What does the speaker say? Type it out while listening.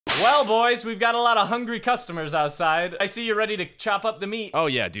Well, boys, we've got a lot of hungry customers outside. I see you're ready to chop up the meat. Oh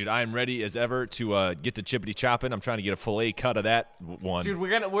yeah, dude, I am ready as ever to get to chippity chopping. I'm trying to get a fillet cut of that one. Dude,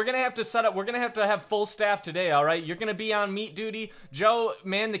 we're gonna have to set up. We're gonna have to have full staff today. All right, you're gonna be on meat duty. Joe,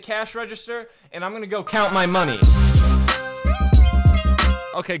 man the cash register, and I'm gonna go count my money.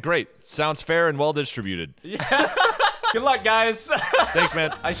 Okay, great. Sounds fair and well distributed. Yeah. Good luck, guys. Thanks,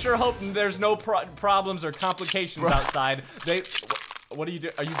 man. I sure hope there's no problems or complications outside. What are you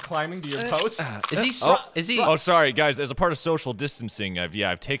doing? Are you climbing to your post? Is he? Oh, sorry, guys. As a part of social distancing,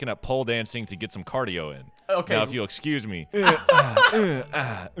 I've taken up pole dancing to get some cardio in. Okay. Now, if you'll excuse me. You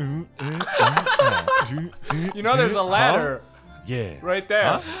know, there's a ladder. Yeah. Right there.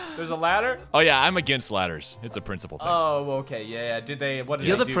 Huh? There's a ladder. Oh yeah, I'm against ladders. It's a principle thing. Oh, okay. Yeah. What did they do?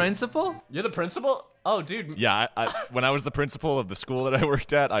 You're the principal? You're the principal? Oh, dude. Yeah, when I was the principal of the school that I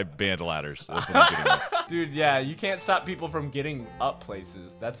worked at, I banned ladders. That's what I'm getting at. Dude, yeah, you can't stop people from getting up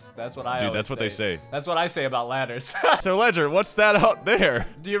places. That's what I Dude, that's what they say. That's what I say about ladders. So, Ledger, what's that out there?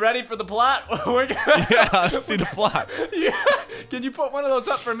 Do you ready for the plot? Yeah, let's see the plot. Yeah. Can you put one of those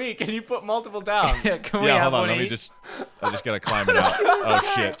up for me? Can you put multiple down? Yeah, can we have hold on. one I just gotta climb it out.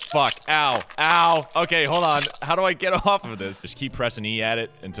 Oh shit! Fuck! Ow! Ow! Okay, hold on. How do I get off of this? Just keep pressing E at it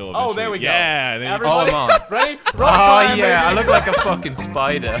until eventually. Oh, there we go. Yeah. Then Everybody, ready? Oh yeah, I look like a fucking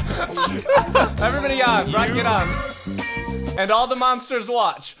spider. Everybody on, right, get on. And all the monsters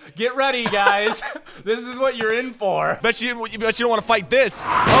watch. Get ready, guys. This is what you're in for. Bet you don't want to fight this.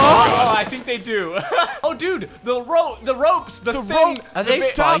 Oh, I think they do. Oh, dude, the ropes, the thing. Ropes. Are they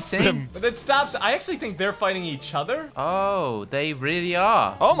fighting? That stops. I actually think they're fighting each other. Oh, they really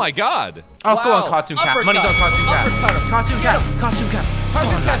are. Oh my god. Oh, Wow. go on, Cartoon Cat. Uppercut. Money's on Cartoon Cat. Uppercut. Cartoon Cat. Cartoon Cat.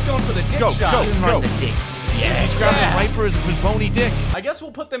 Cartoon Cat's going for the dick shot. Give him right in the dick. He's grabbing right for his bony dick. I guess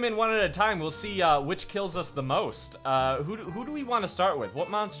we'll put them in one at a time. We'll see which kills us the most. Who do we want to start with?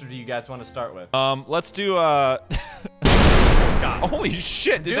 What monster do you guys want to start with? Let's do God. Holy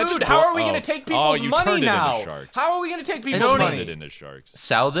shit, dude! How are we gonna take people's money now? How are we gonna take people's money? It into sharks.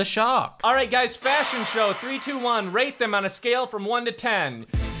 Sell the shark. All right, guys. Fashion show. 3, 2, 1. Rate them on a scale from 1 to 10.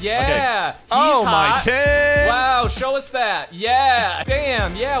 Yeah. Okay. Oh hot. my 10. Wow. Show us that. Yeah.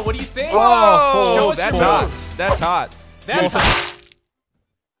 Damn. Yeah. What do you think? Whoa. Show us That's your hot. moves. That's hot. That's hot.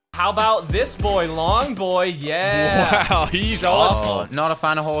 How about this boy, Long Boy? Yeah. Wow, he's awesome. Not a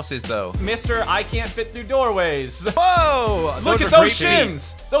fan of horses, though. Mr. I can't fit through doorways. Whoa! Look at those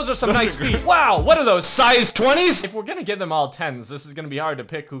shins. Those are some nice feet. Wow, what are those, size 20s? If we're gonna give them all 10s, this is gonna be hard to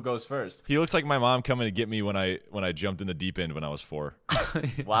pick who goes first. He looks like my mom coming to get me when I jumped in the deep end when I was 4.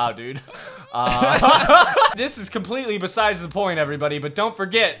 Wow, dude. This is completely besides the point, everybody, but don't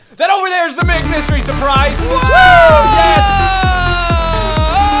forget that over there's the big mystery surprise. Whoa!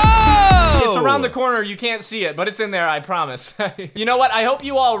 Yeah, it's around the corner, you can't see it, but it's in there, I promise. You know what, I hope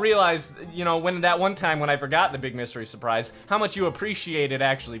you all realized, you know, when that one time when I forgot the big mystery surprise, how much you appreciated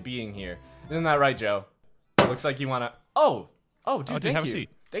actually being here. Isn't that right, Joe? Looks like you wanna, oh, dude, thank have you. A seat.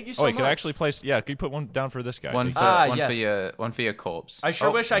 Thank you so much. Wait, could I actually place, yeah, could you put one down for this guy? One for your corpse. I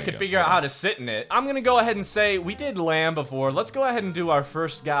sure wish I could figure out how to sit in it. I'm gonna go ahead and say, we did lamb before, let's go ahead and do our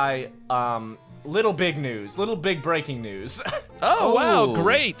first guy, little big news, little big breaking news. Oh, wow,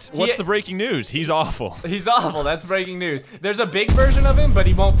 great. What's the breaking news? He's awful. He's awful, that's breaking news. There's a big version of him, but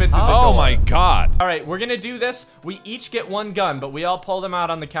he won't fit through the door. Oh my god. All right, we're gonna do this. We each get one gun, but we all pull them out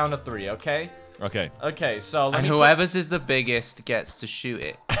on the count of 3, okay? Okay. Okay, so let and me whoever's is the biggest gets to shoot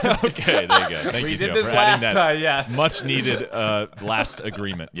it. Okay, there you go. Thank you, We did Joe, this for adding last that time, yes. much needed last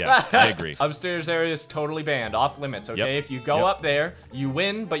agreement. Yeah, I agree. Upstairs area is totally banned, off limits, okay? Yep. If you go up there, you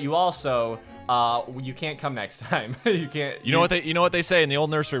win, but you also, you can't come next time. You can't. You know what they say in the old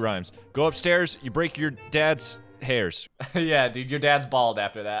nursery rhymes? Go upstairs, you break your dad's hairs. Yeah, dude, your dad's bald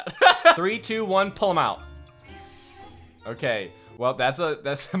after that. 3, 2, 1, pull him out. Okay. Well, that's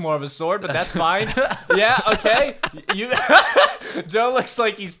more of a sword, but that's fine. Yeah, okay. Joe looks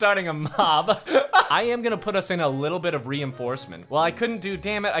like he's starting a mob. I am gonna put us in a little bit of reinforcement. Well, I couldn't do,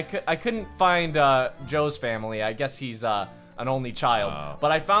 damn it, I couldn't find Joe's family. I guess he's an only child.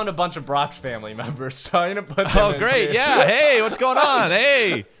 But I found a bunch of Brock's family members, so I'm gonna put them in great, here. yeah. Hey, what's going on?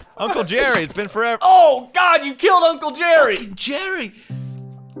 Hey, Uncle Jerry, it's been forever. Oh, God, you killed Uncle Jerry! Fucking Jerry!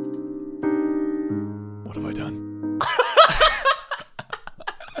 What have I done?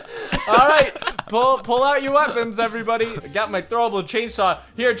 All right, pull out your weapons, everybody. I got my throwable chainsaw.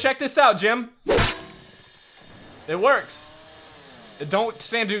 Here, check this out, Jim. It works. Don't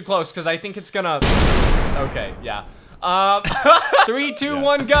stand too close, because I think it's gonna... Okay, yeah. 3, 2,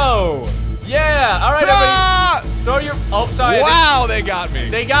 1, go. Yeah, all right, everybody. Throw your... Oh, sorry. Wow, they got me.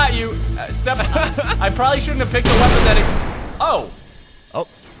 They got you. I probably shouldn't have picked a weapon that... Oh.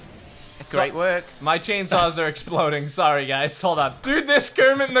 Great work. My chainsaws are exploding. Sorry, guys. Hold on. Dude, this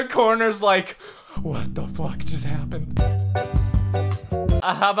Kermit in the corner's like, what the fuck just happened?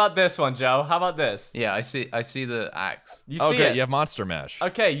 How about this one, Joe? How about this? Yeah, I see the axe. You see great. it? You have Monster Mash.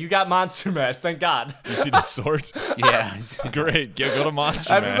 Okay, you got Monster Mash. Thank God. You see the sword? Yeah. I see. Great. Go to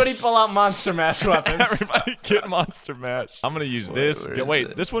Monster Mash. Everybody pull out Monster Mash weapons. Everybody get Monster Mash. I'm gonna use this. where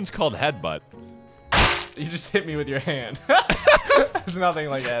is This one's called Headbutt. You just hit me with your hand. There's nothing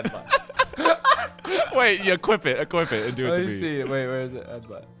like a headbutt. Wait, you equip it and do it Let to me me. see it. Wait, where is it?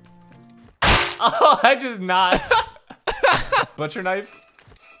 Headbutt. Oh, I just not. Butcher knife.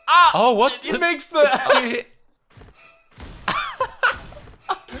 Ah! Oh, what? It makes the.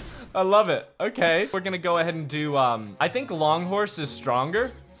 I love it. Okay, we're gonna go ahead and do. I think Long Horse is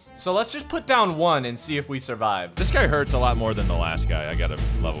stronger, so let's just put down 1 and see if we survive. This guy hurts a lot more than the last guy. I gotta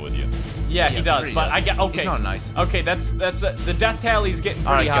level with you. Yeah, he does. really But does. I get okay. He's not nice. Okay, that's the death tally's getting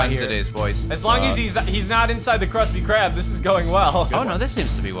All pretty right, high guns here. it is, boys. As long as he's not inside the Krusty Krab, this is going well. Oh no, this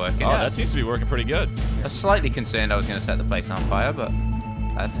seems to be working. Oh, that seems to be working pretty good. I was slightly concerned I was gonna set the place on fire, but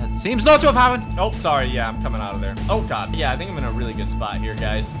that seems not to have happened. Oh, sorry. Yeah, I'm coming out of there. Oh God. Yeah, I think I'm in a really good spot here,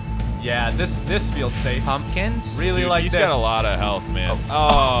 guys. Yeah, this feels safe. Pumpkins? Really Dude, like he's this. got a lot of health, man.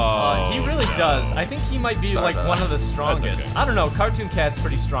 Oh, He really no. does. I think he might be Sorry like about one that. of the strongest. okay. I don't know. Cartoon Cat's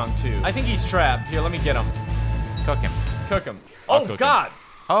pretty strong too. I think he's trapped. Here, let me get him. Cook him. Cook him. I'll Oh cook him. God.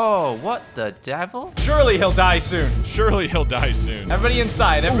 Oh, what the devil? Surely he'll die soon. Surely he'll die soon. Everybody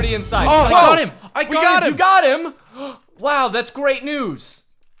inside. Everybody inside. Oh, I got him! I got him! You got him. Wow, that's great news.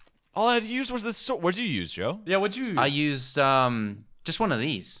 All I had to use was this sword. What'd you use, Joe? Yeah, what'd you? I used just one of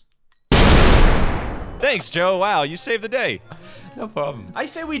these. Thanks, Joe. Wow, you saved the day. No problem. I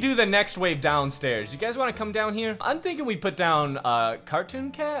say we do the next wave downstairs. You guys want to come down here? I'm thinking we put down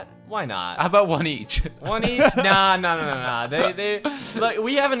Cartoon Cat. Why not? How about one each? One each? Nah. They like,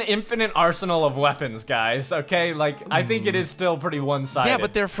 we have an infinite arsenal of weapons, guys. Okay, like I think it is still pretty one-sided. Yeah,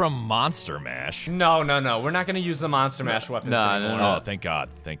 but they're from Monster Mash. No. We're not gonna use the Monster Mash weapons No, anymore. no. Oh, thank God.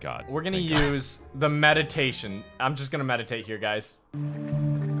 Thank God. We're gonna use the meditation. I'm just gonna meditate here, guys.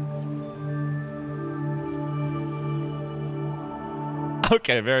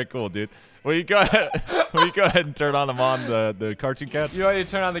 Okay, very cool, dude. Will you go ahead? Will you go ahead and turn on the Cartoon Cats? You want me to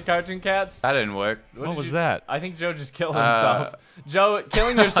turn on the Cartoon Cats? That didn't work. What What did was you- that? I think Joe just killed himself. Joe,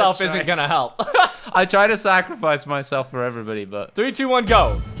 killing yourself isn't gonna help. I try to sacrifice myself for everybody, but 3, 2, 1,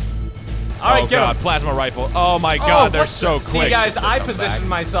 go. All right, Oh get God, him. plasma rifle. Oh my God, they're so quick. See, guys, I Come positioned back.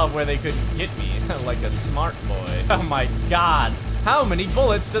 myself where they couldn't get me, like a smart boy. Oh my God. How many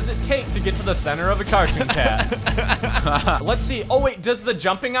bullets does it take to get to the center of a Cartoon Cat? Let's see. Oh, wait, does the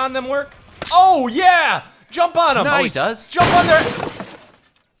jumping on them work? Oh, yeah! Jump on him! oh, he Nice. does. Jump on there!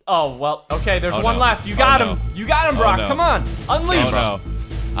 Oh, well, okay, there's Oh, one no. left. You Oh, got no. him. You got him, Brock. no. Come on. Unleash. Oh no,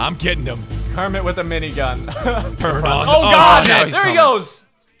 I'm getting them. Kermit with a minigun. Turn on. Oh, God! shit. There he He's goes!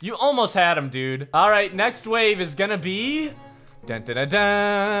 You almost had him, dude. All right, next wave is gonna be... Dun, dun, dun,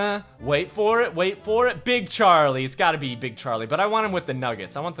 dun. Wait for it, wait for it. Big Charlie. It's gotta be Big Charlie, but I want him with the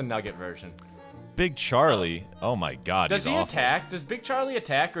nuggets. I want the nugget version. Big Charlie. Oh my God, Does he's he awful. attack? Does Big Charlie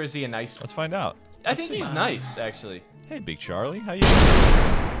attack, or is he a nice... Let's find out. I think he's nice, actually. Hey, Big Charlie, how you doing?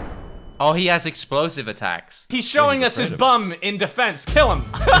 Oh, he has explosive attacks. He's showing he's us his afraid of bum in defense. Kill him.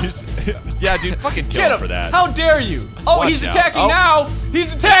 Yeah, dude, fucking kill Get him him for that. How dare you? Oh, Watch he's out. attacking Oh. now.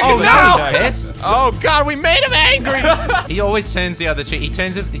 He's attacking Oh, now. now he's pissed. Oh God, we made him angry. He always turns the other cheek. He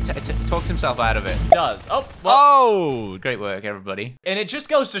turns him. He talks himself out of it. Does. Oh, well. Oh, Great work, everybody. And it just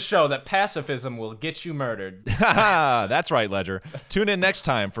goes to show that pacifism will get you murdered. that's right, Ledger. Tune in next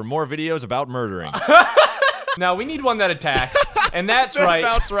time for more videos about murdering. Now, we need one that attacks. And that's right.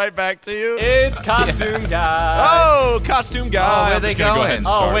 Bounce right back to you. It's Costume Guy. Oh, costume guy. where I'm they just gonna go ahead and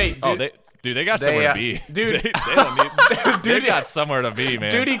going? Oh, start. wait, Oh, dude. they got They, somewhere to be. dude. they don't need. Dude. They got somewhere to be,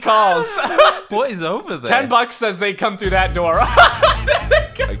 man. Duty calls. What is over there? $10 says they come through that door.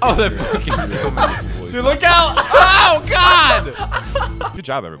 Oh, they're fucking Dude, look out. Oh God! Good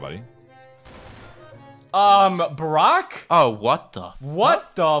job, everybody. Brock? Oh, what the?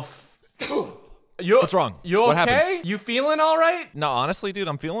 What the f... You, What's wrong? You What okay? happened? You feeling all right? No, honestly, dude,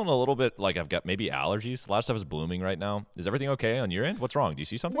 I'm feeling a little bit like I've got maybe allergies. A lot of stuff is blooming right now. Is everything okay on your end? What's wrong? Do you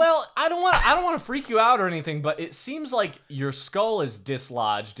see something? Well, I don't want to freak you out or anything, but it seems like your skull is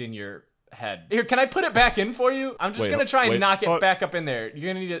dislodged in your head. Here, can I put it back in for you? I'm just Wait, gonna try and wait, knock it hold- back up in there.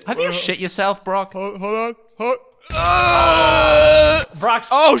 You're gonna need it. Have you shit yourself, Brock? Hold on. Brock's.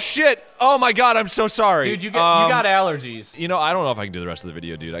 Oh shit! Oh my God, I'm so sorry. Dude, you got allergies. You know, I don't know if I can do the rest of the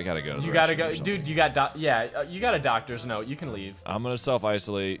video, dude. I gotta go. To the You gotta restroom go, or something. dude. You got you got a doctor's note. You can leave. I'm gonna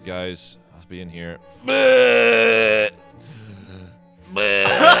self-isolate, guys. I'll be in here.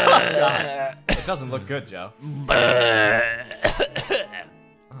 It doesn't look good, Joe.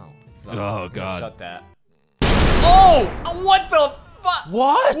 Oh, God. Shut that. Oh! What the fuck?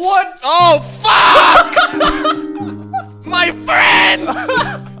 What? What? Oh, fuck! My friends!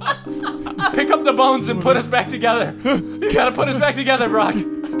 Pick up the bones and put us back together. You gotta put us back together, Brock.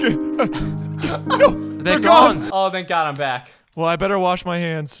 No, They're gone. Oh, thank God I'm back. Well, I better wash my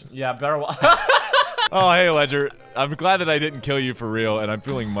hands. Yeah, better Oh, hey, Ledger. I'm glad that I didn't kill you for real, and I'm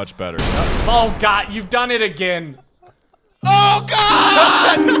feeling much better. Oh, God, you've done it again. Oh,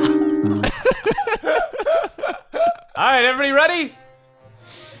 God! All right, everybody ready?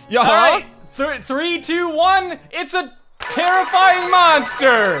 Yeah. All right, 3, 2, 1. It's a terrifying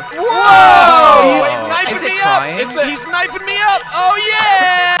monster. Whoa! He's Is knifing it me crying? up! He's knifing me up! Oh,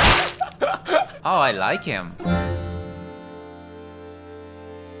 yeah! Oh, I like him.